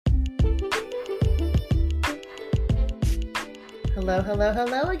Hello, hello,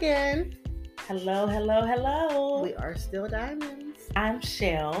 hello again. Hello, hello, hello. We are still diamonds. I'm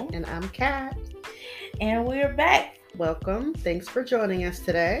Shell, And I'm Kat. and we're back. Welcome. Thanks for joining us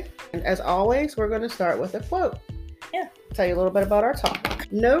today. And as always, we're going to start with a quote. Yeah. Tell you a little bit about our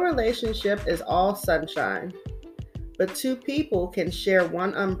topic. No relationship is all sunshine, but two people can share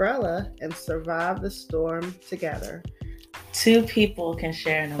one umbrella and survive the storm together. Two people can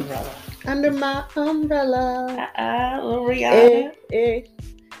share an umbrella. Under my umbrella. Little Rihanna.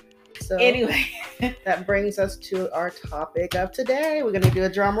 So Anyway, that brings us to our topic of today. We're going to do a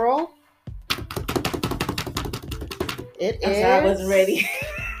drum roll. I wasn't ready.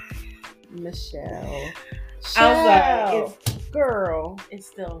 Michelle. I'm sorry. Girl. It's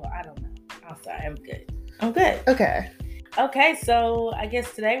still, I don't know. I'm sorry. I'm good. Okay, so I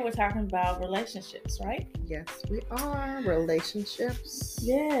guess today we're talking about relationships, right? Yes, we are. Relationships.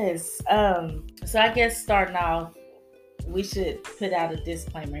 Yes. So I guess starting off, we should put out a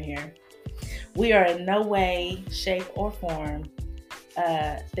disclaimer here. We are in no way, shape, or form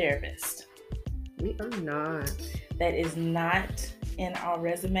a therapist. We are not. That is not in our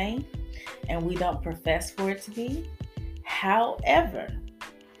resume, and we don't profess for it to be. However,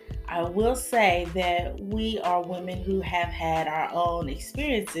 I will say that we are women who have had our own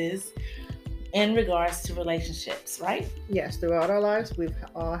experiences in regards to relationships, right? Yes, throughout our lives, we've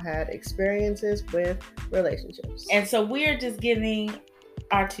all had experiences with relationships. And so we're just giving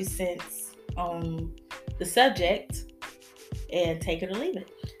our 2 cents on the subject and take it or leave it.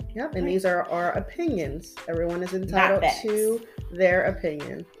 Yep, and these are our opinions. Everyone is entitled to their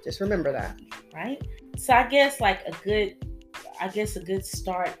opinion. Just remember that. Right? So I guess a good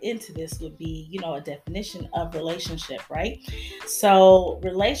start into this would be, a definition of relationship, right? So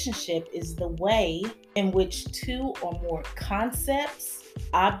relationship is the way in which two or more concepts,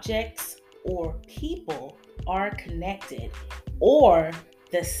 objects, or people are connected, or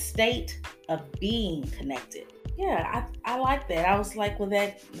the state of being connected. Yeah, I like that. I was like, well,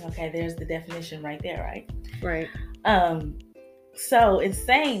 there's the definition right there, right? Right. So in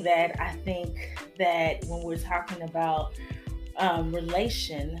saying that, I think that when we're talking about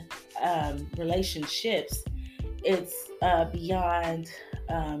relationships, it's beyond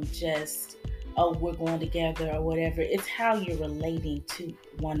just, we're going together or whatever. It's how you're relating to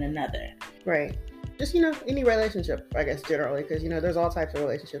one another. Right. Just, any relationship, I guess, generally, because, there's all types of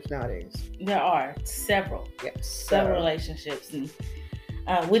relationships nowadays. There are several. Yes. Several relationships, and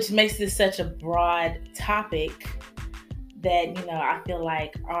which makes this such a broad topic that, I feel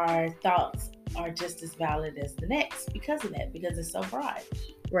like our thoughts are just as valid as the next because of that, because it's so broad.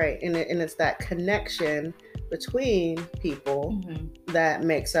 Right. And it's that connection between people that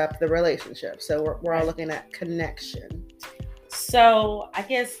makes up the relationship. So we're all looking at connection. So I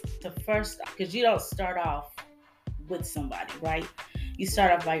guess the first, because you don't start off with somebody, right? You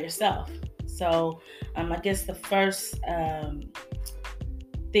start off by yourself. So I guess the first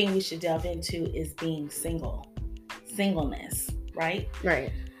thing we should delve into is being singleness, right?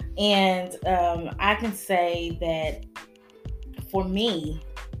 Right. And I can say that for me,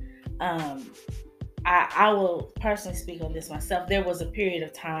 I will personally speak on this myself. There was a period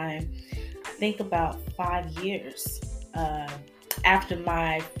of time, I think about 5 years, after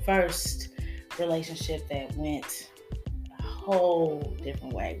my first relationship that went a whole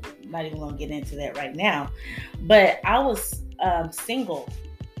different way. I'm not even going to get into that right now. But I was single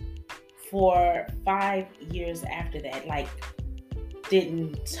for 5 years after that.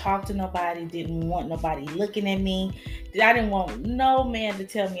 Didn't talk to nobody, didn't want nobody looking at me. I didn't want no man to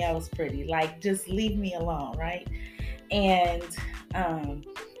tell me I was pretty. Just leave me alone, right? And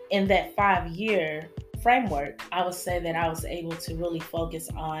in that 5-year framework, I would say that I was able to really focus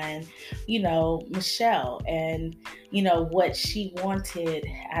on, Michelle and, what she wanted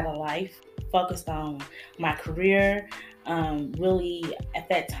out of life, focused on my career. Really at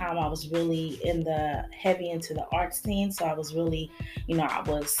that time I was really heavy into the art scene, so I was really, I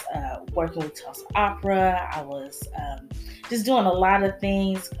was working with Tulsa Opera. I was just doing a lot of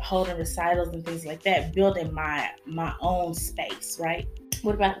things, holding recitals and things like that, building my own space, right?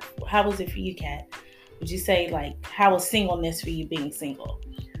 What about, how was it for you, Kat? Would you say how was singleness for you, being single?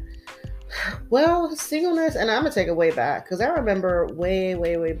 Well, singleness, and I'm gonna take it way back, because I remember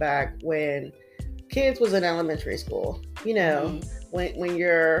way back when kids was in elementary school. When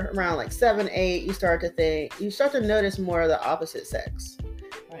you're around 7, 8, you start to notice more of the opposite sex.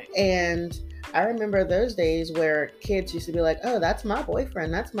 Right. And I remember those days where kids used to be like, oh, that's my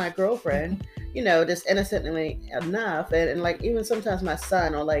boyfriend, that's my girlfriend, just innocently enough. And even sometimes my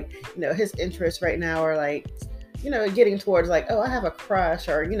son, or his interests right now are getting towards oh, I have a crush,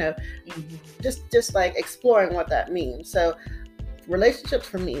 or just exploring what that means. So relationships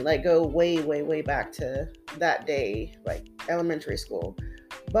for me like go way, way, way back to that day, like elementary school.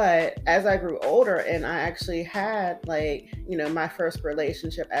 But as I grew older and I actually had like, my first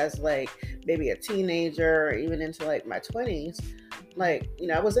relationship as like maybe a teenager or even into like my 20s, like,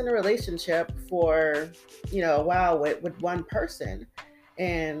 I was in a relationship for, a while with one person.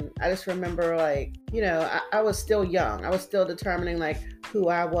 And I just remember like, I was still young. I was still determining like who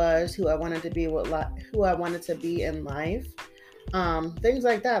I was, who I wanted to be, who I wanted to be in life. Things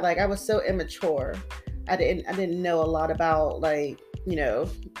like that. Like I was so immature. I didn't know a lot about like,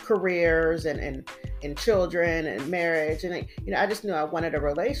 careers and children and marriage. And I just knew I wanted a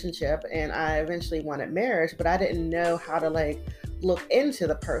relationship and I eventually wanted marriage, but I didn't know how to like look into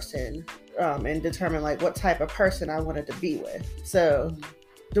the person, and determine like what type of person I wanted to be with. So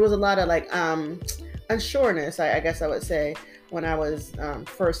there was a lot of like unsureness, I guess I would say, when I was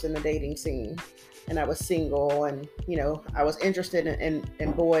first in the dating scene and I was single, and I was interested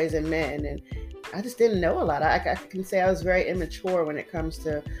in boys and men, and I just didn't know a lot. I can say I was very immature when it comes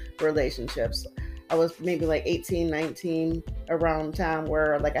to relationships. I was maybe like 18, 19 around the time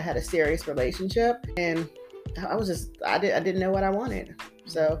where like I had a serious relationship, and I didn't know what I wanted.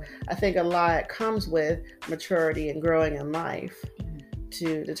 So I think a lot comes with maturity and growing in life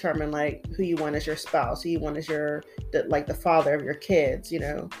to determine like who you want as your spouse, who you want as the father of your kids,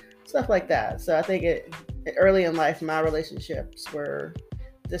 stuff like that. So I think early in life, my relationships were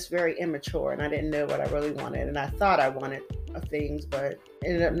just very immature, and I didn't know what I really wanted, and I thought I wanted things, but it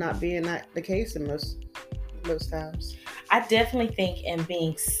ended up not being the case in most times. I definitely think in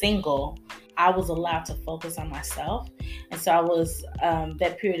being single, I was allowed to focus on myself. And so I was,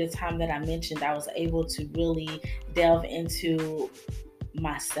 that period of time that I mentioned, I was able to really delve into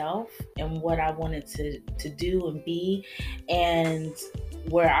myself and what I wanted to do and be, and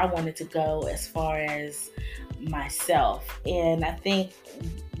where I wanted to go as far as myself. And I think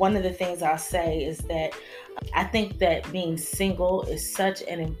one of the things I'll say is that I think that being single is such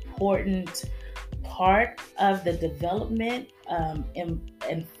an important part of the development,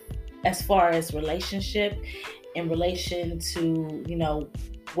 and as far as relationship, in relation to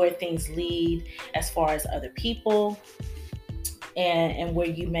where things lead as far as other people, and where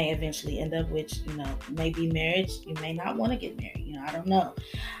you may eventually end up, which may be marriage. You may not want to get married, I don't know.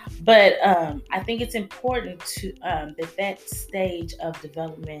 But I think it's important to that stage of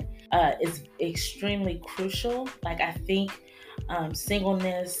development is extremely crucial. Like I think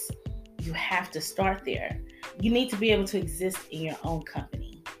singleness, you have to start there. You need to be able to exist in your own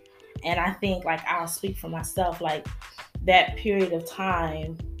company. And I think, like, I'll speak for myself, like that period of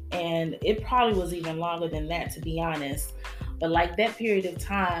time, and it probably was even longer than that, to be honest. But like that period of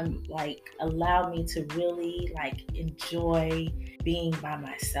time, like, allowed me to really like enjoy being by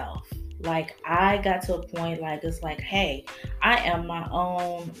myself. Like I got to a point like it's like, hey, I am my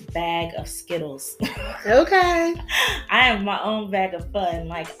own bag of Skittles. Okay. I am my own bag of fun.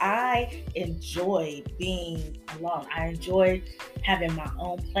 Like I enjoy being alone. I enjoyed having my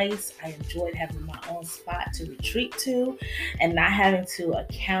own place. I enjoyed having my own spot to retreat to and not having to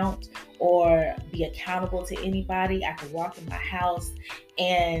account or be accountable to anybody. I could walk in my house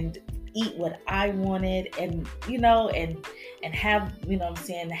and eat what I wanted, and and have,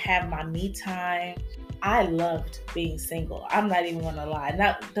 have my me time. I loved being single. I'm not even gonna lie.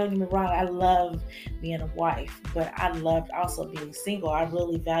 Don't get me wrong, I love being a wife, but I loved also being single. I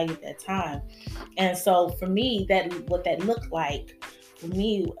really valued that time. And so for me, what that looked like for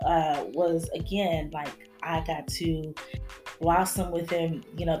me was, again, like I got to blossom within,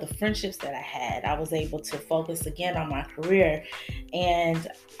 the friendships that I had. I was able to focus again on my career, and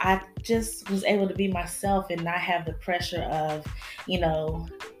I just was able to be myself and not have the pressure of,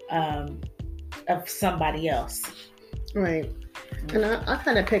 of somebody else. Right. And I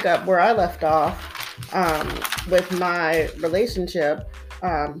kind of pick up where I left off with my relationship.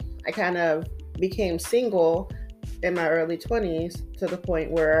 I kind of became single in my early 20s to the point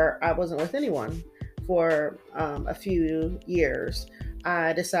where I wasn't with anyone for a few years.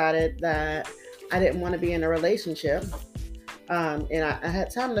 I decided that I didn't want to be in a relationship, and I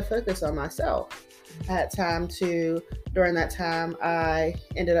had time to focus on myself. I had time during that time, I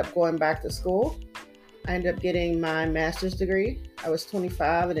ended up going back to school. I ended up getting my master's degree. I was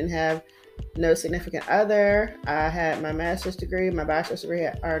 25. I didn't have no significant other. I had my master's degree. My bachelor's degree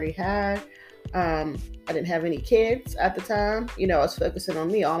I already had. I didn't have any kids at the time. I was focusing on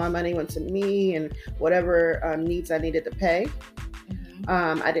me. All my money went to me and whatever needs I needed to pay.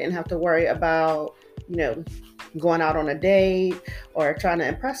 Mm-hmm. I didn't have to worry about, going out on a date or trying to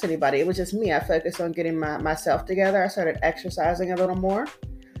impress anybody. It was just me. I focused on getting myself together. I started exercising a little more.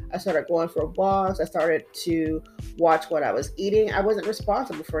 I started going for walks. I started to watch what I was eating. I wasn't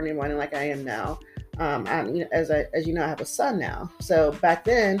responsible for anyone like I am now. As you know, I have a son now. So back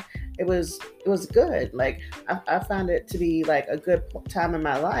then, it was good. Like I found it to be like a good time in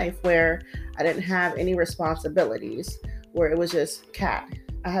my life where I didn't have any responsibilities, where it was just Cat.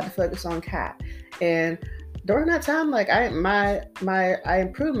 I had to focus on Cat, and during that time, like I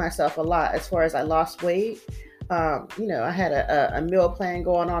improved myself a lot as far as I lost weight. I had a meal plan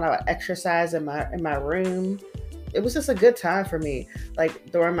going on. I would exercise in my room. It was just a good time for me,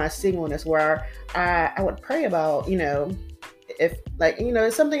 like during my singleness, where I would pray about, if like,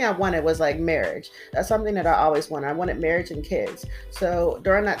 it's something I wanted was like marriage. That's something that I always wanted. I wanted marriage and kids. So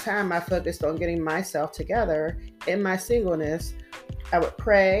during that time, I focused on getting myself together in my singleness. I would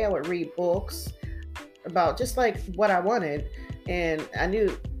pray. I would read books about just like what I wanted. And I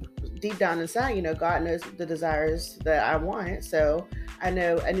knew deep down inside, God knows the desires that I want. So I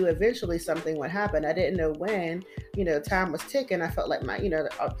knew eventually something would happen. I didn't know when. Time was ticking. I felt like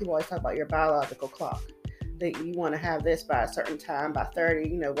people always talk about your biological clock, that you want to have this by a certain time, by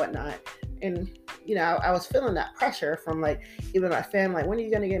 30, whatnot. And I was feeling that pressure from like even my family, like, when are you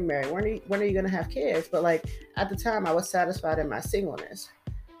going to get married? When are you going to have kids? But like at the time, I was satisfied in my singleness,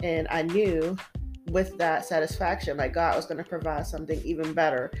 and I knew with that satisfaction, like God was going to provide something even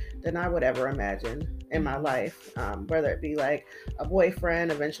better than I would ever imagine in my life, whether it be like a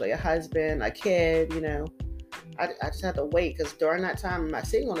boyfriend, eventually a husband, a kid. I just had to wait, because during that time in my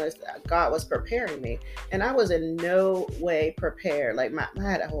singleness, God was preparing me, and I was in no way prepared. Like I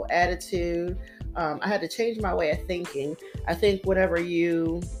had a whole attitude. I had to change my way of thinking. I think whenever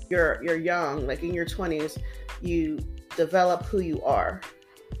you're young, like in your 20s, you develop who you are.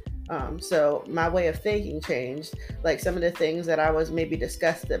 So my way of thinking changed. Like some of the things that I was maybe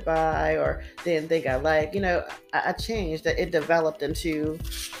disgusted by or didn't think I liked, I changed. That it developed into,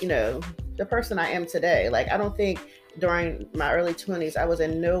 the person I am today. Like I don't think during my early 20s I was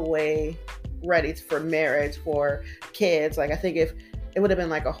in no way ready for marriage, for kids. Like I think if it would have been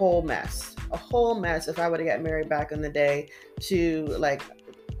like a whole mess if I would have got married back in the day to like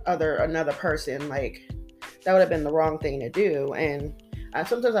another person. Like that would have been the wrong thing to do. And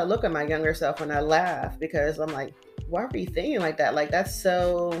sometimes I look at my younger self and I laugh, because I'm like, why are you thinking like that? Like that's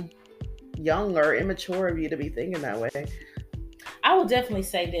so young or immature of you to be thinking that way. I will definitely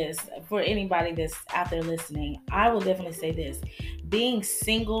say this for anybody that's out there listening. I will definitely say this. Being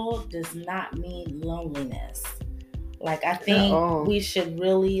single does not mean loneliness. Like I think we should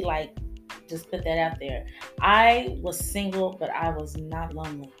really like just put that out there. I was single, but I was not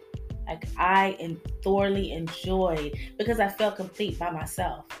lonely. Like I thoroughly enjoyed, because I felt complete by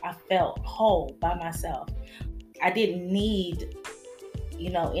myself. I felt whole by myself. I didn't need,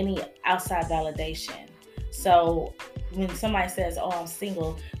 any outside validation. So when somebody says, "Oh, I'm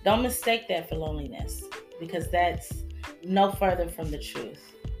single," don't mistake that for loneliness, because that's no further from the truth.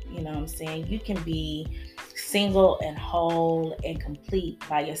 You know what I'm saying? You can be single and whole and complete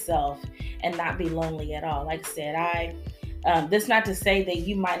by yourself and not be lonely at all. Like I said, that's not to say that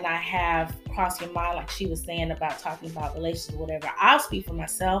you might not have crossed your mind, like she was saying about talking about relationships or whatever. I'll speak for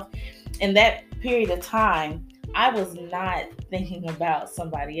myself. In that period of time, I was not thinking about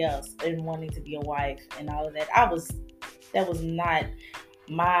somebody else and wanting to be a wife and all of that. That was not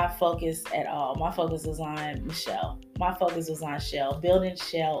my focus at all. My focus was on Michelle. My focus was on Shell, building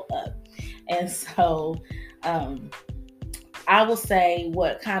Shell up. And so, I will say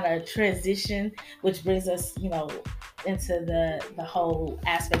what kind of transition, which brings us, into the whole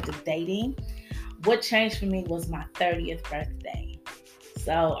aspect of dating. What changed for me was my 30th birthday.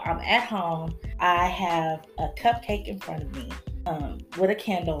 So I'm at home. I have a cupcake in front of me with a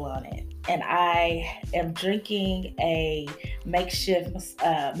candle on it. And I am drinking a makeshift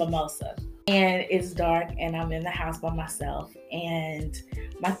mimosa. And it's dark and I'm in the house by myself. And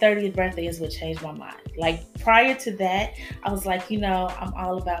my 30th birthday is what changed my mind. Like prior to that, I was like, I'm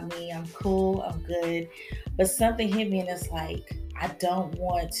all about me. I'm cool. I'm good. But something hit me and it's like, I don't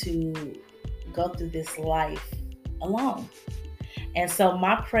want to go through this life alone. And so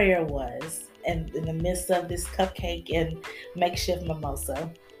my prayer was, and in the midst of this cupcake and makeshift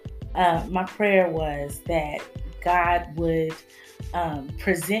mimosa, my prayer was that God would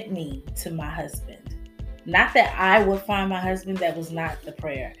present me to my husband. Not that I would find my husband. That was not the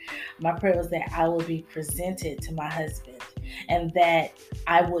prayer. My prayer was that I would be presented to my husband and that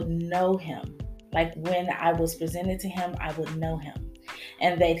I would know him. Like when I was presented to him, I would know him,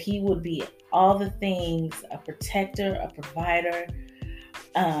 and that he would be all the things: a protector, a provider,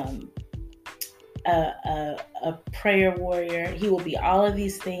 a prayer warrior. He would be all of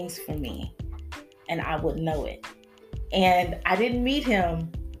these things for me, and I would know it. And I didn't meet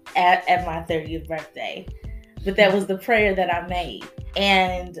him at my 30th birthday. But that was the prayer that I made.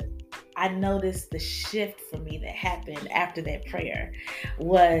 And I noticed the shift for me that happened after that prayer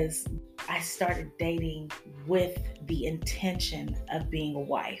was I started dating with the intention of being a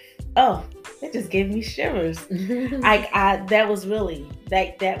wife. Oh, it just gave me shivers. That was really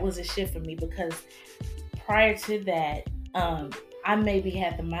that was a shift for me, because prior to that, I maybe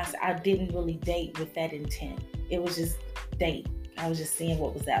had the mindset I didn't really date with that intent. It was just date. I was just seeing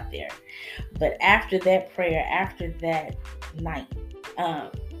what was out there. But after that prayer, after that night,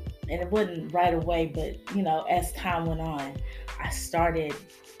 and it wasn't right away, but as time went on, I started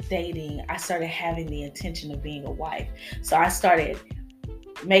dating. I started having the intention of being a wife. So I started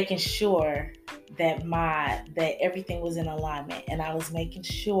making sure that everything was in alignment, and I was making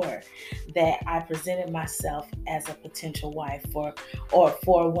sure that I presented myself as a potential wife for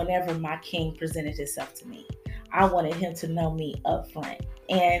whenever my king presented himself to me. I wanted him to know me up front.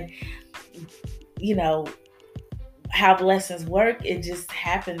 And how blessings work, it just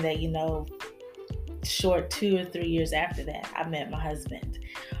happened that short 2 or 3 years after that, I met my husband.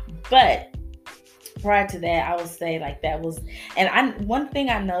 But prior to that, I would say that was, and one thing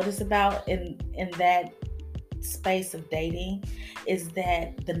I noticed about in that space of dating is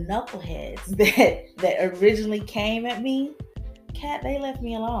that the knuckleheads that originally came at me, they left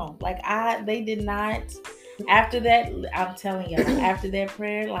me alone. They did not. After that, I'm telling you, after that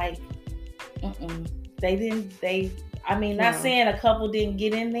prayer, they didn't. Not saying a couple didn't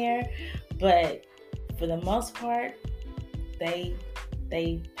get in there, but for the most part, they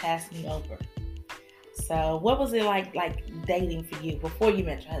passed me over. So what was it like dating for you before you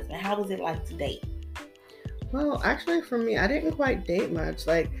met your husband? How was it like to date? Well, actually for me, I didn't quite date much.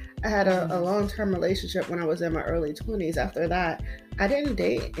 I had a long-term relationship when I was in my early 20s. After that, I didn't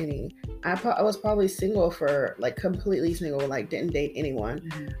date any. I was probably single for completely single, didn't date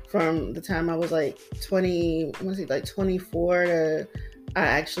anyone from the time I was 20, I want to say 24 to I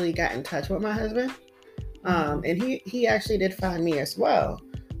actually got in touch with my husband. And he actually did find me as well.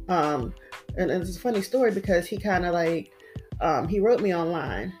 And it's a funny story because he kind of he wrote me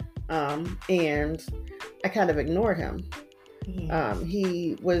online, and I kind of ignored him.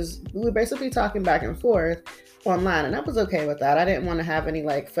 We were basically talking back and forth online, and I was okay with that. I didn't want to have any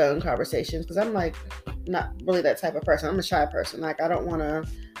phone conversations because I'm not really that type of person. I'm a shy person. I don't want to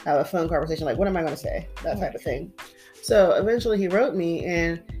have a phone conversation. What am I going to say? That type of thing. So eventually he wrote me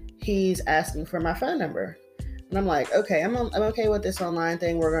and he's asking for my phone number. And I'm like, okay, I'm okay with this online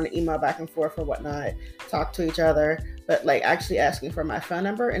thing. We're going to email back and forth or whatnot, talk to each other. But actually asking for my phone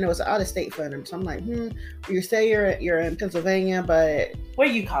number, and it was an out-of-state phone number. So I'm like, you say you're in Pennsylvania, but where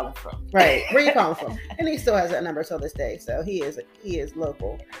are you calling from? Right, where are you calling from? And he still has that number till this day. So he is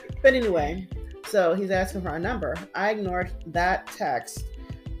local. But anyway, so he's asking for our number. I ignored that text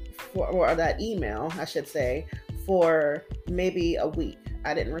or that email, I should say, for maybe a week.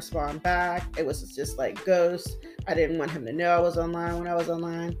 I didn't respond back. It was just ghost. I didn't want him to know I was online when I was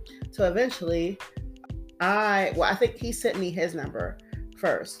online. So eventually, I think he sent me his number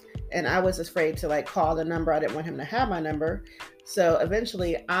first. And I was afraid to call the number. I didn't want him to have my number. So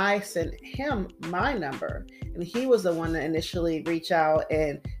eventually I sent him my number. And he was the one that initially reached out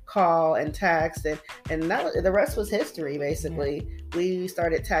and call and text. And the rest was history, basically. Yeah. We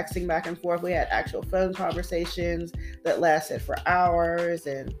started texting back and forth. We had actual phone conversations that lasted for hours.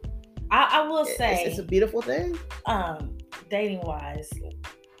 And I will say it's a beautiful thing. Dating wise,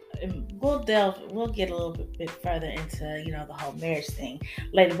 we'll get a little bit further into the whole marriage thing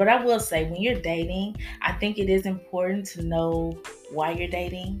later, but I will say when you're dating, I think it is important to know why you're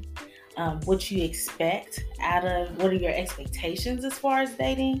dating, what you expect what are your expectations as far as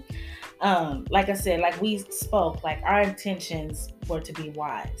dating. Like I said, we spoke, our intentions were to be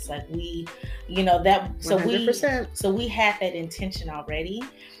wise, we that, so 100%. we had that intention already.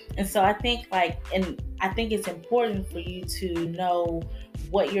 And so I think and I think it's important for you to know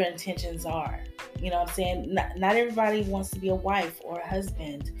what your intentions are. You know what I'm saying? Not everybody wants to be a wife or a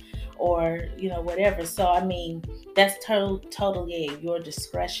husband or, whatever. So, that's totally at your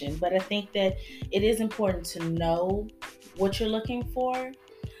discretion. But I think that it is important to know what you're looking for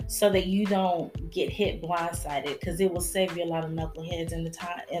so that you don't get hit blindsided, because it will save you a lot of knuckleheads in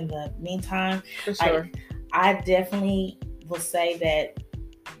the meantime. For sure. I definitely will say that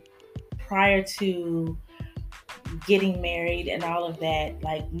prior to getting married and all of that,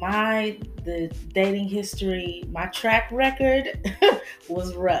 the dating history, my track record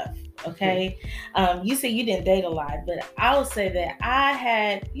was rough. Okay. You say you didn't date a lot, but I would say that I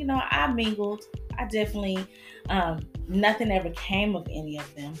had, I mingled. I definitely, nothing ever came of any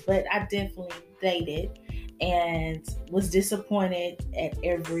of them, but I definitely dated. and was disappointed at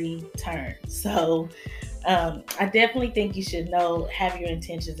every turn. So I definitely think you should have your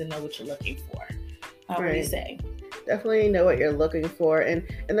intentions and know what you're looking for. What do you say? Definitely know what you're looking for. And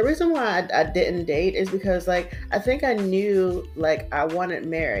the reason why I didn't date is because, like, I think I knew, like, I wanted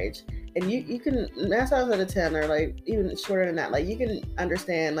marriage. And you can, 9 times out of 10, or like even shorter than that, like, you can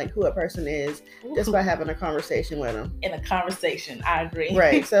understand like who a person is just by having a conversation with them. In a conversation, I agree.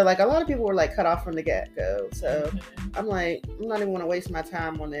 Right. So like a lot of people were like cut off from the get-go. So I'm like, I'm not even want to waste my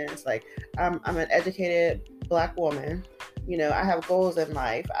time on this. Like, I'm an educated Black woman. You know, I have goals in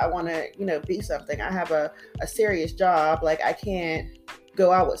life. I want to, you know, be something. I have a serious job. Like, I can't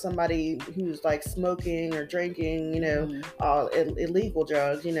go out with somebody who's like smoking or drinking, you know, all illegal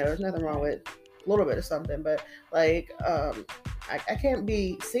drugs. You know, there's nothing wrong with a little bit of something, but like, I can't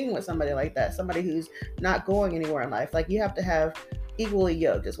be seen with somebody like that. Somebody who's not going anywhere in life. Like, you have to have equally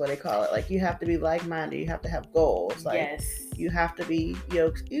yoked, is what they call it. Like, you have to be like-minded. You have to have goals. Like, yes, you have to be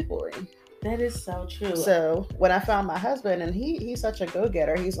yoked equally. That is so true. So when I found my husband, and he's such a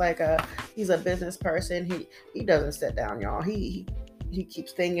go-getter. He's like he's a business person. He doesn't sit down, y'all. He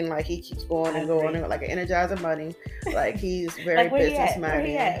keeps thinking, like, he keeps going and going, and like an Energizer Bunny. Like, he's very like, business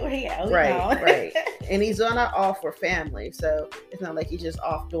minded. Where he at? Right. And he's not all for family. So it's not like he's just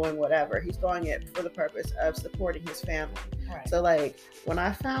off doing whatever. He's doing it for the purpose of supporting his family. Right. So like when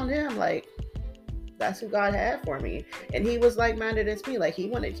I found him, like, that's who God had for me. And he was like-minded as me. Like, he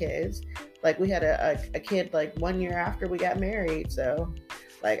wanted kids. Like, we had a kid like 1 year after we got married. So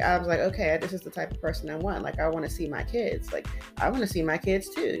like, I was like, okay, this is the type of person I want. Like, I want to see my kids. Like, I want to see my kids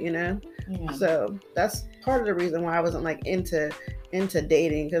too, you know? Yeah. So that's part of the reason why I wasn't like into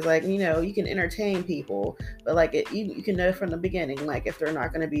dating. Because, like, you know, you can entertain people, but like you can know from the beginning, like, if they're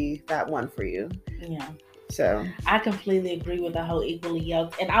not going to be that one for you. Yeah. So I completely agree with the whole equally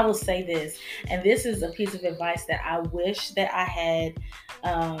yoked. And I will say this, and this is a piece of advice that I wish that I had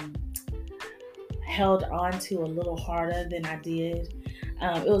held on to a little harder than I did.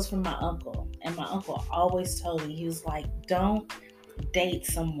 It was from my uncle. And my uncle always told me, he was like, don't date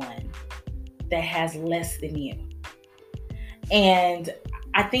someone that has less than you. And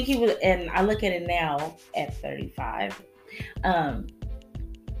I think he was, and I look at it now at 35. I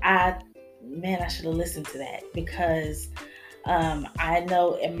should have listened to that, because I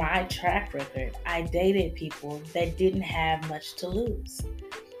know in my track record, I dated people that didn't have much to lose.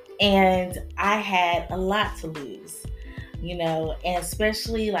 And I had a lot to lose, you know, and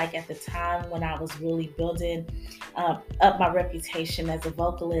especially like at the time when I was really building up my reputation as a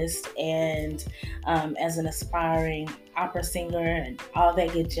vocalist and as an aspiring opera singer and all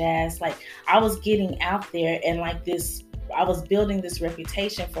that good jazz. Like, I was getting out there, and like I was building this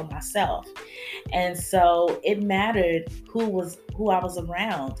reputation for myself. And so it mattered who I was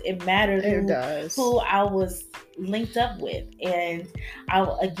around. It mattered who I was linked up with. And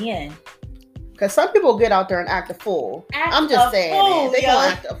because some people get out there and act a fool. I'm just saying, they gonna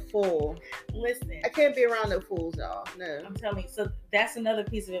act a fool. Listen, I can't be around no fools, y'all. No, I'm telling you. So that's another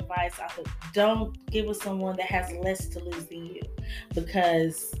piece of advice. I thought, don't get with someone that has less to lose than you,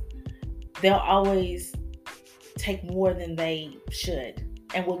 because they'll always take more than they should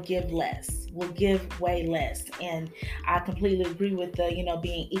and will give way less. And I completely agree with the, you know,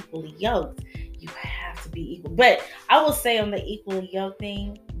 being equally yoked. You have to be equal. But I will say, on the equally yoked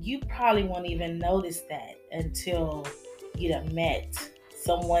thing, you probably won't even notice that until you have met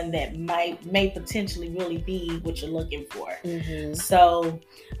someone that may potentially really be what you're looking for. Mm-hmm. So,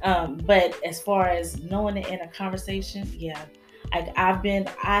 but as far as knowing it in a conversation, yeah. I went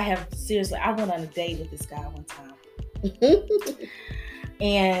on a date with this guy one time.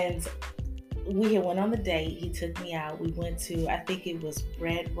 And we had went on the date. He took me out. We went to, I think it was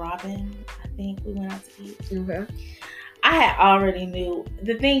Red Robin. I think we went out to eat. Okay. I had already knew.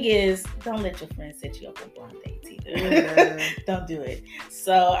 The thing is, don't let your friends set you up on blind dates either. Yeah. Don't do it.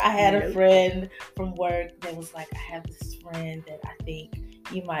 So I had a friend from work that was like, I have this friend that I think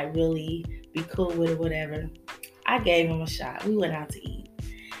you might really be cool with or whatever. I gave him a shot. We went out to eat.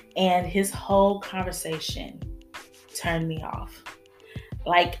 And his whole conversation turned me off.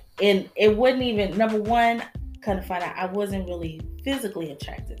 Like, and it wouldn't even, number one, couldn't find out I wasn't really physically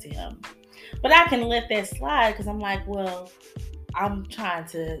attracted to him. But I can let that slide, because I'm like, well, I'm trying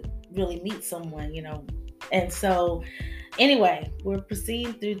to really meet someone, you know. And so, anyway, we're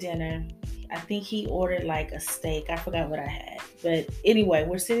proceeding through dinner. I think he ordered like a steak. I forgot what I had. But anyway,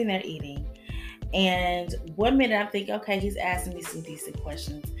 we're sitting there eating. And 1 minute I'm thinking, okay, he's asking me some decent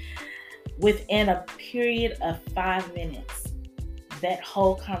questions. Within a period of 5 minutes, that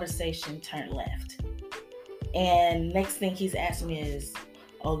whole conversation turned left. And next thing he's asking me is,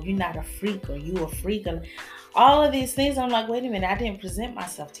 oh, you're not a freak, or you a freak, and all of these things. I'm like, wait a minute, I didn't present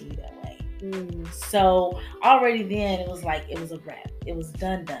myself to you that way. So already then it was like, it was a wrap. It was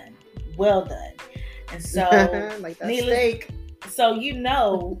done, well done. And so like that steak. So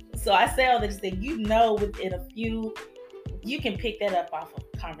so I say all this thing, within a few, you can pick that up off of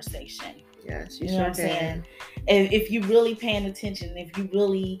conversation. Yes, you know what I'm saying? If you're really paying attention, if you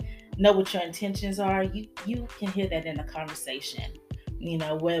really know what your intentions are, you can hear that in a conversation.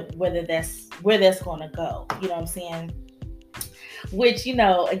 Whether that's where that's going to go. You know what I'm saying? Which,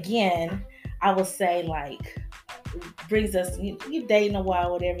 again, I will say, like, brings us, you dating a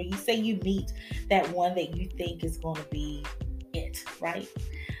while, whatever. You say you meet that one that you think is going to be it, right?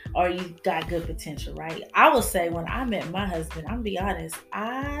 Or you got good potential, right? I will say, when I met my husband, I'm gonna be honest,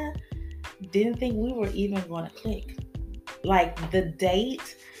 I didn't think we were even going to click. Like, the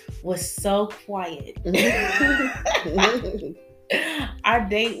date was so quiet.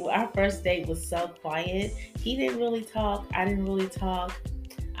 Our first date was so quiet. He didn't really talk. I didn't really talk.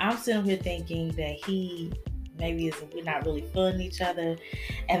 I'm sitting here thinking that we're not really feeling each other.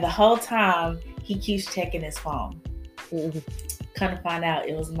 And the whole time he keeps checking his phone. Kind of find out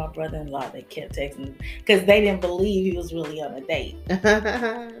it was my brother-in-law that kept texting, because they didn't believe he was really on a date.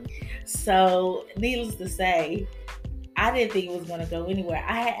 So needless to say, I didn't think it was going to go anywhere.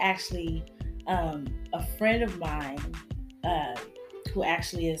 I had actually a friend of mine who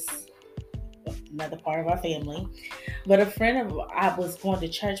actually is another part of our family, but I was going to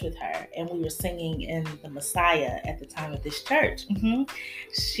church with her, and we were singing in the Messiah at the time of this church.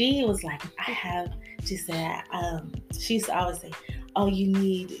 She was like, she said, she used to always say, oh, you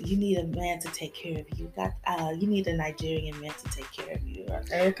need a man to take care of you. You need a Nigerian man to take care of you.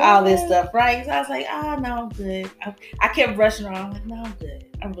 Okay. All this stuff, right? So I was like, oh, no, I'm good. I kept brushing her off. I'm like, no, I'm good.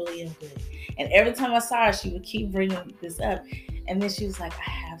 I really am good. And every time I saw her, she would keep bringing this up. And then she was like, I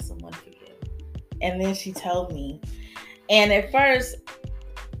have someone for you. And then she told me. And at first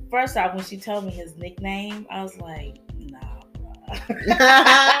off, when she told me his nickname, I was like, nah, bro.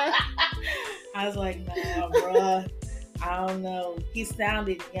 I was like, nah, bro. I don't know. He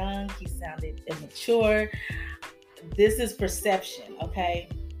sounded young. He sounded immature. This is perception, okay?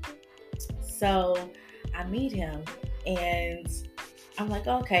 So I meet him, and I'm like,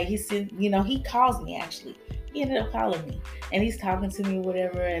 okay. He said, he calls me, actually. He ended up calling me, and he's talking to me,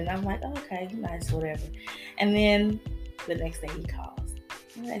 whatever. And I'm like, oh, okay, nice, whatever. And then the next day he calls.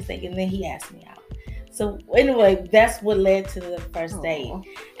 And then he asked me out. So anyway, that's what led to the first date.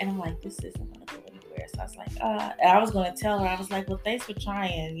 And I'm like, this isn't going to go anywhere. So I was like, I was going to tell her, I was like, well, thanks for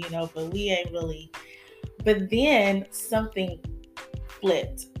trying, but we ain't really. But then something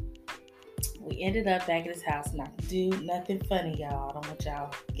flipped. We ended up back at his house, not to do nothing funny, y'all. I don't want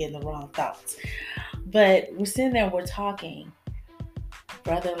y'all getting the wrong thoughts. But we're sitting there, we're talking.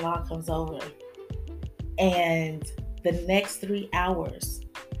 Brother-in-law comes over. And the next 3 hours,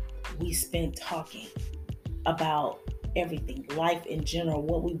 we spent talking about everything, life in general,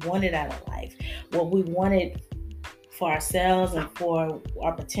 what we wanted out of life, what we wanted for ourselves and for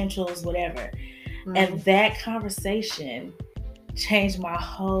our potentials, whatever. And that conversation changed my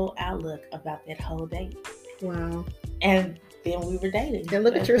whole outlook about that whole date. Wow. And then we were dating. And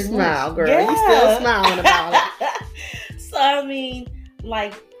look at your smile, girl. Yeah. You still smiling about it. So, I mean,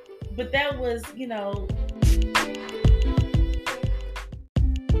 like, but that was,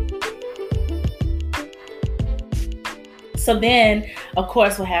 So then, of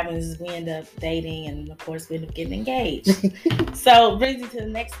course, what happens is we end up dating, and of course, we end up getting engaged. So brings me to the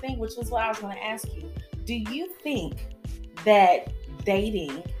next thing, which was what I was going to ask you. Do you think that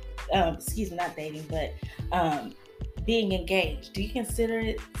dating, not dating, but being engaged, do you consider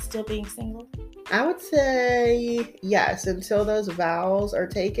it still being single? I would say yes, until those vows are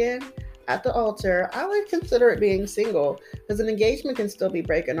taken at the altar. I would consider it being single, because an engagement can still be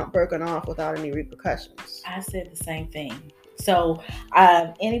broken off without any repercussions. I said the same thing. So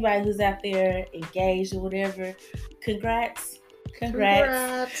anybody who's out there engaged or whatever, congrats.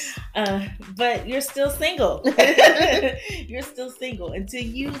 But you're still single. You're still single until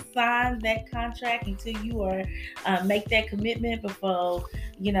you sign that contract, until you are make that commitment before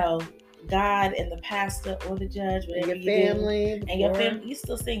God and the pastor or the judge, whatever your family, and your family, you're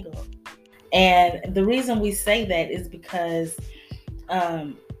still single. And the reason we say that is because,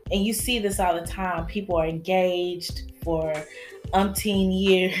 and you see this all the time, people are engaged for umpteen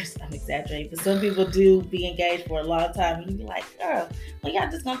years. I'm exaggerating, but some people do be engaged for a long time. And you be like, girl, well, y'all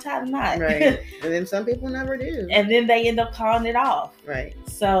just gonna tie the knot. Right. And then some people never do. And then they end up calling it off. Right.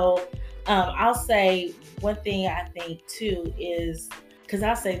 So I'll say one thing I think too is Because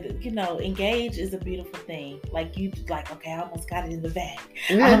I say that, engage is a beautiful thing. Like, okay, I almost got it in the bag.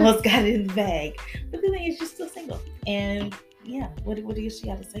 I almost got it in the bag. But the thing is, you're still single. And yeah, what do you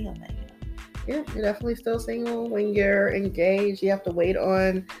got to say on that? Yeah, you're definitely still single. When you're engaged, you have to wait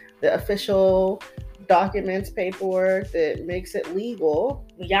on the official documents, paperwork that makes it legal.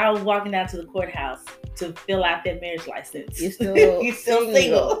 When y'all was walking down to the courthouse to fill out that marriage license, you're still you're still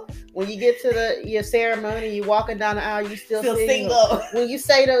single. When you get to your ceremony, you walking down the aisle, you still single. When you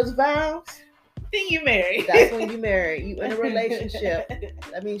say those vows, then you married. That's when you married. You in a relationship.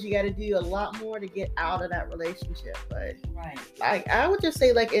 That means you got to do a lot more to get out of that relationship. But right, I would just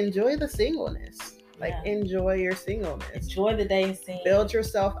say, enjoy the singleness. Enjoy your singleness. Enjoy the dating scene. Build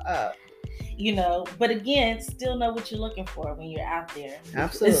yourself up. But again, still know what you're looking for when you're out there.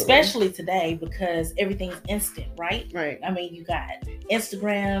 Absolutely. Especially today, because everything's instant, right? Right. I mean, you got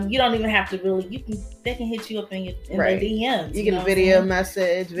Instagram. You don't even have to they can hit you up in their DMs. You can video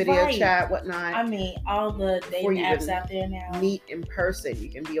message, video chat, whatnot. I mean, all the dating apps out there now. Meet in person. You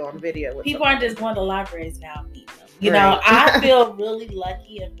can be on video with people. Aren't just going to libraries now meet them. I feel really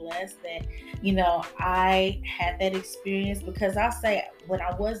lucky and blessed that, I had that experience, because I'll say when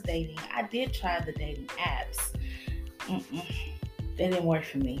I was dating, I did try the dating apps. They didn't work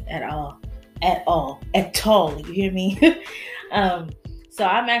for me at all. You hear me? So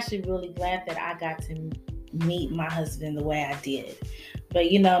I'm actually really glad that I got to meet my husband the way I did.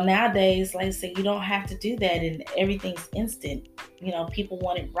 But, nowadays, like I said, you don't have to do that, and everything's instant. People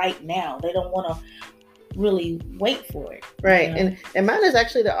want it right now. They don't want to really wait for it. Right. And mine is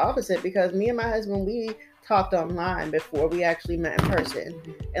actually the opposite, because me and my husband, we talked online before we actually met in person.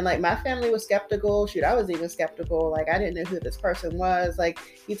 And my family was skeptical. Shoot, I was even skeptical. I didn't know who this person was.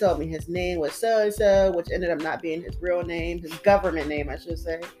 He told me his name was so-and-so, which ended up not being his real name, his government name, I should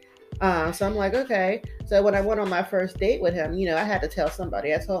say. So I'm like, okay. So when I went on my first date with him, I had to tell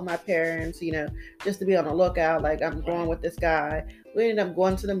somebody. I told my parents, just to be on the lookout, I'm going with this guy. We ended up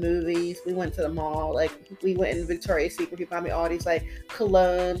going to the movies. We went to the mall. We went in Victoria's Secret. He bought me all these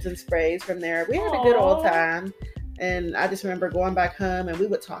colognes and sprays from there. We had a good old time. And I just remember going back home, and we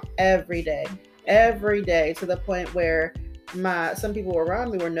would talk every day, to the point where some people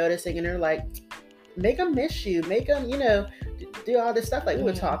around me were noticing, and they're like, make them miss you, make them, do all this stuff. We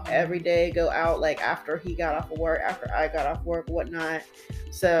would talk every day, go out after he got off of work, after I got off work, whatnot.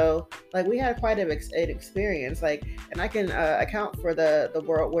 So we had quite an experience, and I can account for the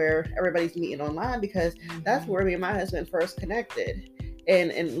world where everybody's meeting online, because that's where me and my husband first connected.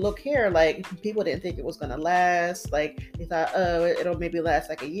 And look here, people didn't think it was going to last. They thought, oh, it'll maybe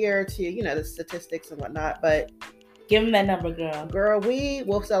last a year or two, the statistics and whatnot. But give them that number, girl. We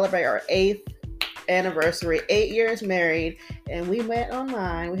will celebrate our 8th anniversary, 8 years married, and we met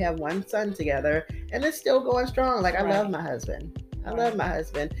online. We have one son together, and it's still going strong. I love my husband. I love my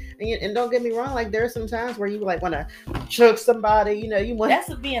husband. And don't get me wrong, there are some times where you want to choke somebody, you want.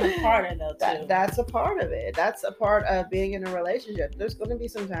 That's being a partner though, too. That's a part of it. That's a part of being in a relationship. There's going to be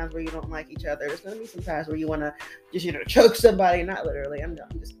some times where you don't like each other. There's going to be some times where you want to just, choke somebody. Not literally. I'm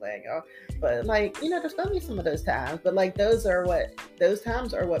just playing, y'all. But there's going to be some of those times. But those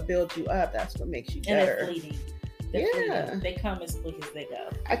times are what builds you up. That's what makes you better. And they're fleeting. They come as quick as they go.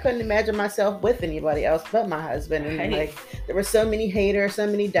 I couldn't imagine myself with anybody else but my husband. And there were so many haters, so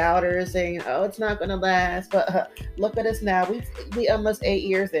many doubters saying, oh, it's not going to last. But look at us now. We almost 8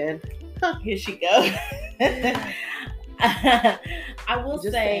 years in. Here she goes. I will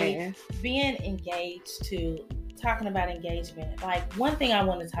Just say, saying. Being engaged to talking about engagement, one thing I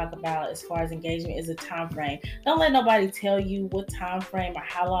want to talk about as far as engagement is a time frame. Don't let nobody tell you what time frame or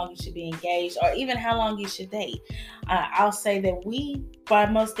how long you should be engaged, or even how long you should date. I'll say that we, by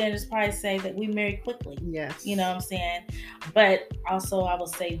most standards, probably say that we marry quickly. Yes. You know what I'm saying? But also I will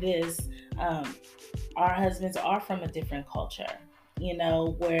say this, our husbands are from a different culture,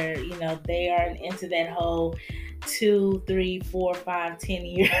 where, they are into that whole 2, 3, 4, 5, 10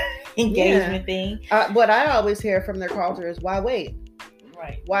 year engagement thing. What I always hear from their culture is, why wait?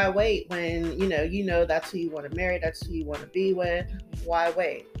 Right. Why wait when that's who you want to marry, that's who you want to be with? Why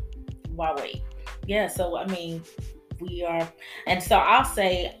wait? Yeah. So we are, and so I'll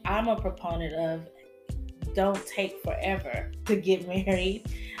say I'm a proponent of, don't take forever to get married.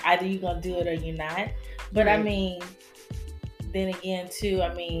 Either you're gonna do it or you're not. But right. Then again, too,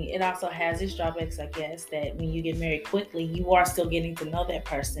 it also has its drawbacks, I guess, that when you get married quickly, you are still getting to know that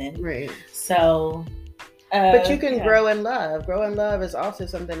person. Right. So, but you can grow in love. Grow in love is also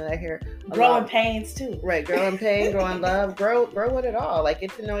something that I hear. Grow in pains, too. Right. Grow in pain, grow in love, grow with it all.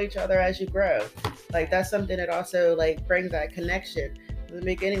 Get to know each other as you grow. That's something that also, brings that connection. In the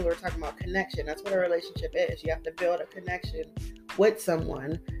beginning, we were talking about connection. That's what a relationship is. You have to build a connection with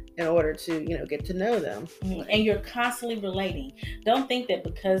someone in order to, get to know them. And you're constantly relating. Don't think that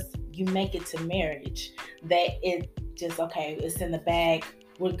because you make it to marriage that it just, okay, it's in the bag,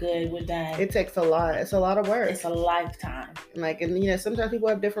 we're good, we're done. It takes a lot. It's a lot of work. It's a lifetime. And sometimes people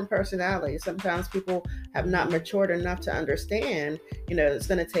have different personalities. Sometimes people have not matured enough to understand, it's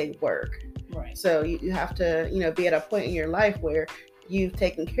going to take work. Right. So you have to, be at a point in your life where you've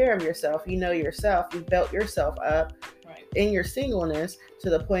taken care of yourself, yourself, you've built yourself up in your singleness to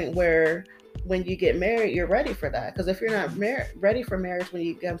the point where when you get married, you're ready for that. Because if you're not ready for marriage when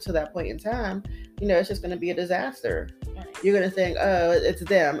you get to that point in time, it's just going to be a disaster. Right. You're going to think, oh, it's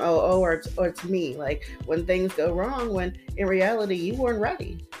them, or it's me. Like when things go wrong, when in reality you weren't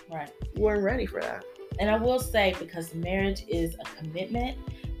ready. Right. You weren't ready for that. And I will say, because marriage is a commitment,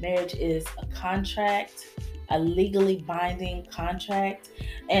 marriage is a contract, a legally binding contract,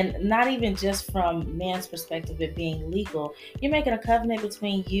 and not even just from man's perspective it being legal. You're making a covenant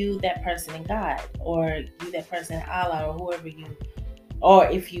between you, that person, and God, or you, that person, and Allah, or whoever you, or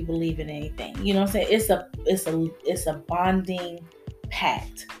if you believe in anything. You know what I'm saying? It's a bonding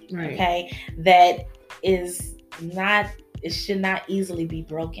pact. Right. Okay, that is not. It should not easily be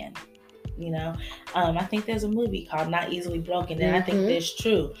broken. I think there's a movie called Not Easily Broken, and I think that's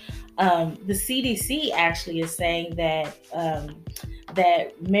true. The CDC actually is saying that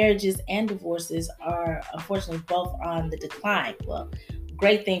that marriages and divorces are unfortunately both on the decline. Well,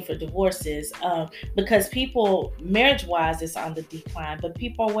 great thing for divorces, because people, marriage-wise, it's on the decline, but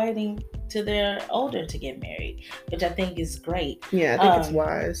people are waiting till they're older to get married, which I think is great. Yeah, I think it's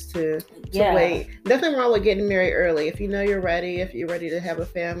wise to wait. Nothing wrong with getting married early if you're ready, if you're ready to have a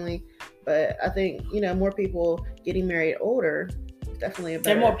family. But I think, more people getting married older is definitely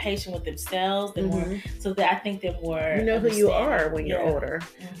They're more patient with themselves. They're more, so that I think they're more. You know who you are when you're older.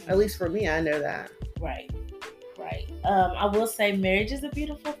 At least for me, I know that. Right. I will say marriage is a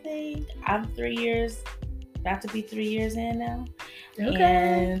beautiful thing. I'm about to be 3 years in now.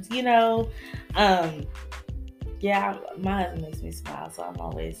 Okay. And, my husband makes me smile. So I'm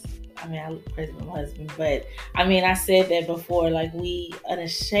always, I look crazy with my husband. But, I said that before, like we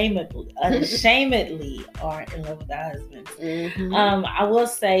unashamedly are in love with our husbands. Mm-hmm. I will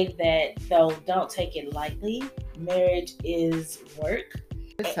say that, though, don't take it lightly. Marriage is work.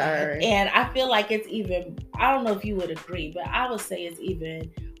 It's tiring. And I feel like it's even, I don't know if you would agree, but I would say it's even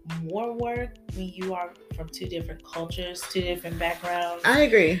more work when you are from two different cultures, two different backgrounds. I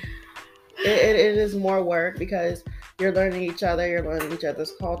agree. It is more work because you're learning each other, you're learning each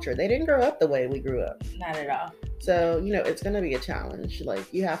other's culture. They didn't grow up the way we grew up. Not at all. So, it's going to be a challenge.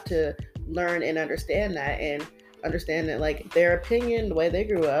 Like, you have to learn and understand that, and understand that, like, their opinion, the way they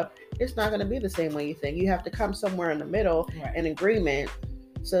grew up, it's not going to be the same way you think. You have to come somewhere in the middle, in agreement,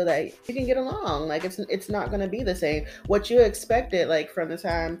 so that you can get along. Like, it's not going to be the same. What you expected, like, from the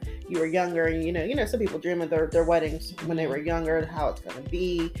time you were younger, and some people dream of their weddings when they were younger, how it's going to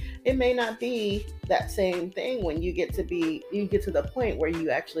be. It may not be that same thing when you get to the point where you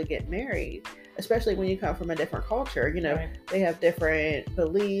actually get married, especially when you come from a different culture. They have different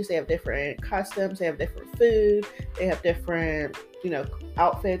beliefs, they have different customs, they have different food, they have different,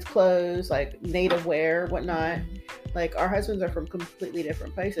 outfits, clothes, like native wear, whatnot. Like, our husbands are from completely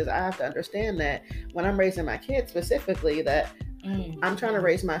different places. I have to understand that when I'm raising my kids, specifically, that I'm trying to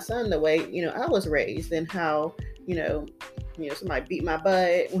raise my son the way, I was raised, and how, somebody beat my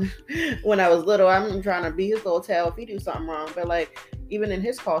butt when I was little. I'm trying to be his little tail if he do something wrong. But, like, even in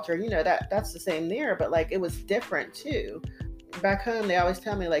his culture, that's the same there. But, like, it was different too. Back home, they always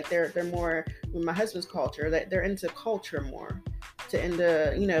tell me, like, they're more, with my husband's culture, that they're into culture more.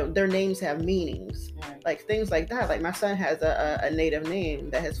 Their names have meanings, like things like that. Like, my son has a native name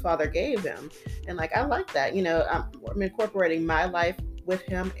that his father gave him, and, like, I like that. I'm incorporating my life with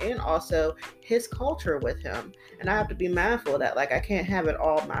him and also his culture with him, and I have to be mindful of that. Like, I can't have it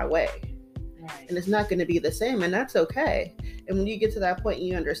all my way. And it's not going to be the same, and that's okay. And when you get to that point and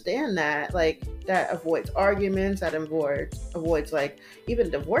you understand that, like, that avoids arguments, that avoids like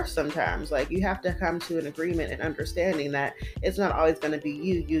even divorce sometimes. Like, you have to come to an agreement and understanding that it's not always going to be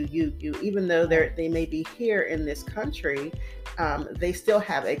you. Even though they may be here in this country, they still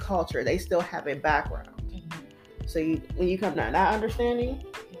have a culture, they still have a background. So when you come to that understanding,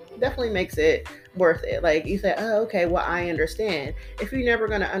 it definitely makes it worth it. Like, you say, oh, okay, well, I understand. If you're never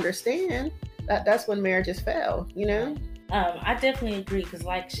going to understand, that's when marriages fail, I definitely agree, because,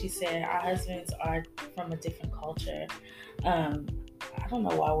 like she said, our husbands are from a different culture. I don't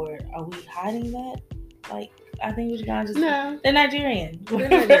know why are we hiding that? Like, I think we're gonna just no. They're Nigerian. They're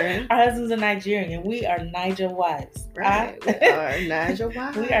Nigerian. Our husbands are Nigerian. We are Niger wives. Right. We are Niger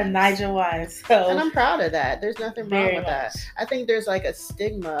wives. We are Niger wives. So, and I'm proud of that. There's nothing wrong with that. much. I think there's like a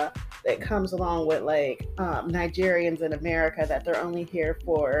stigma that comes along with like Nigerians in America, that they're only here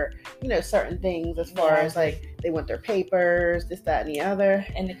for, you know, certain things, as far as like they want their papers, this, that, and the other.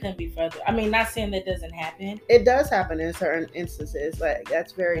 And it couldn't be further. I mean, not saying that doesn't happen. It does happen in certain instances. Like,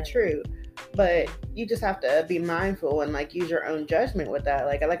 that's very true. But you just have to be mindful and like use your own judgment with that.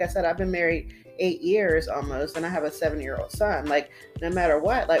 Like I said, I've been married 8 years almost, and I have a 7-year-old son. Like, no matter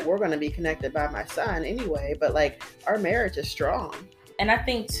what, like, we're going to be connected by my son anyway, but like our marriage is strong. And I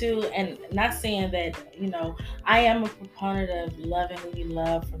think too, and not saying that, you know, I am a proponent of loving who you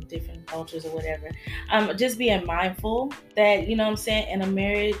love from different cultures or whatever. Just being mindful that, you know what I'm saying, in a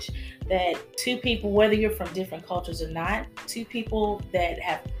marriage, that two people, whether you're from different cultures or not, two people that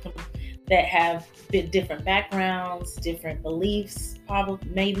have been different backgrounds, different beliefs, probably,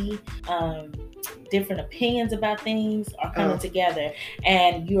 maybe, different opinions about things are coming together,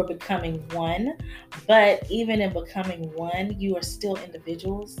 and you are becoming one. But even in becoming one, you are still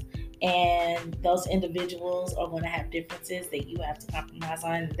individuals, and those individuals are going to have differences that you have to compromise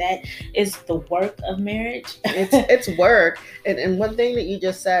on. That is the work of marriage. It's work. And one thing that you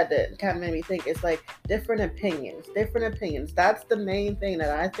just said that kind of made me think is like different opinions. That's the main thing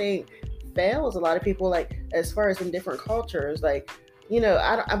that I think fails a lot of people, like as far as in different cultures. Like, you know,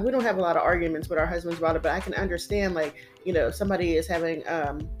 we don't have a lot of arguments with our husbands about it, but I can understand, like, you know, somebody is having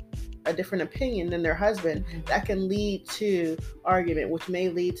a different opinion than their husband. That can lead to argument, which may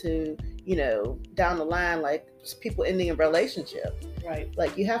lead to, you know, down the line, like people ending a relationship. Right.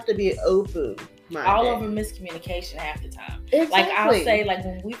 Like, you have to be open minded. All over miscommunication half the time. Exactly. Like, I'll say, like,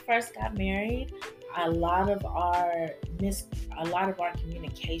 when we first got married, a lot of our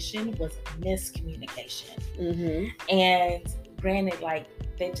communication was miscommunication. Mm-hmm. And granted, like,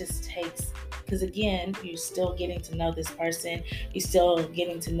 that just takes, because again, you're still getting to know this person, you're still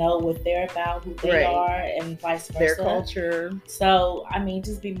getting to know what they're about, who they are, and vice versa, their culture. So, I mean,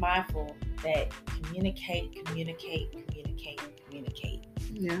 just be mindful that communicate.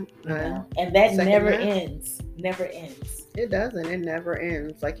 Yeah. You know? And that never ends. It doesn't. It never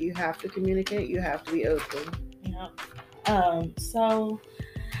ends. Like, you have to communicate. You have to be open. Yeah. So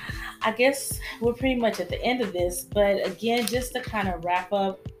I guess we're pretty much at the end of this. But again, just to kind of wrap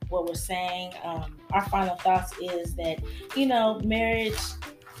up what we're saying, our final thoughts is that, you know, marriage,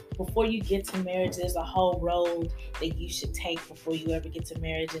 before you get to marriage, there's a whole road that you should take before you ever get to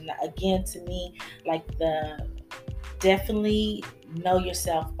marriage. And again, to me, like, definitely know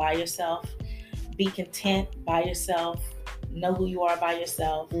yourself by yourself. Be content by yourself. Know who you are by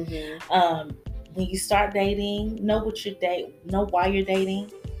yourself. Mm-hmm. When you start dating, know why you're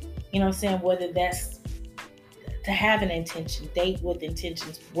dating. You know what I'm saying? Whether that's to have an intention, date with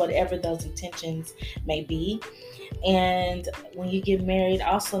intentions, whatever those intentions may be. And when you get married,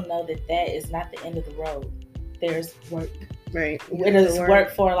 also know that is not the end of the road. There's work. Right. It is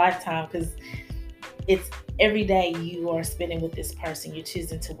work for a lifetime, because it's every day you are spending with this person. You're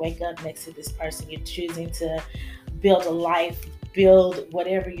choosing to wake up next to this person. You're choosing to build a life, build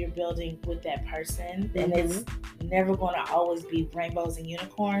whatever you're building with that person. And it's never going to always be rainbows and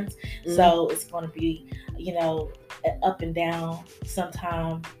unicorns. So it's going to be, you know, up and down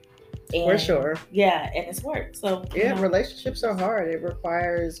sometime. And, for sure. Yeah, and it's work. So yeah, relationships are hard. It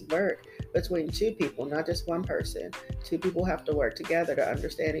requires work between two people, not just one person. Two people have to work together to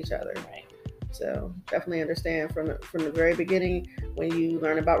understand each other. Right. So definitely understand from the very beginning, when you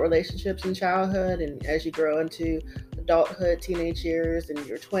learn about relationships in childhood, and as you grow into adulthood, teenage years, and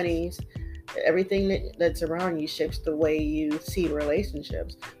your 20s, everything that's around you shapes the way you see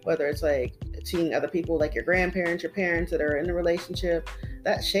relationships. Whether it's like seeing other people, like your grandparents, your parents that are in the relationship,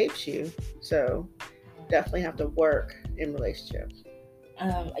 that shapes you. So definitely have to work in relationships.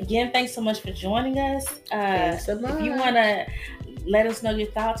 Again, thanks so much for joining us. Thanks so much. If you want to let us know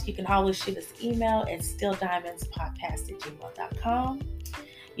your thoughts, you can always shoot us an email at stilldiamondspodcast@gmail.com.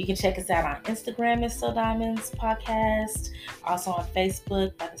 You can check us out on Instagram at Still Diamonds Podcast. Also on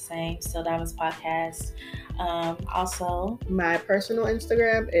Facebook by the same Still Diamonds Podcast. Also, my personal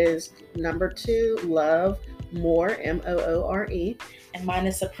Instagram is #2 Love More, MOORE. And mine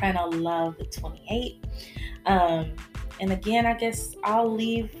is Soprano Love 28. And again, I guess I'll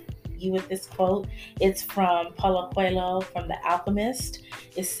leave you with this quote. It's from Paulo Coelho, from The Alchemist.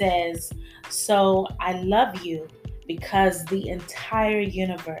 It says, "So I love you because the entire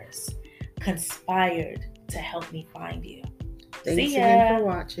universe conspired to help me find you." Thanks again for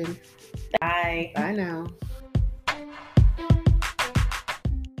watching. Bye. Bye now.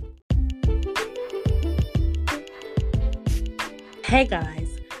 Hey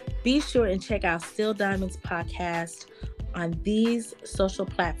guys, be sure and check out Still Diamonds podcast on these social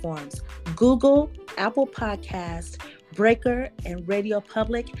platforms: Google, Apple Podcast, Breaker, and Radio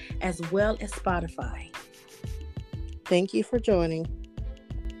Public, as well as Spotify. Thank you for joining.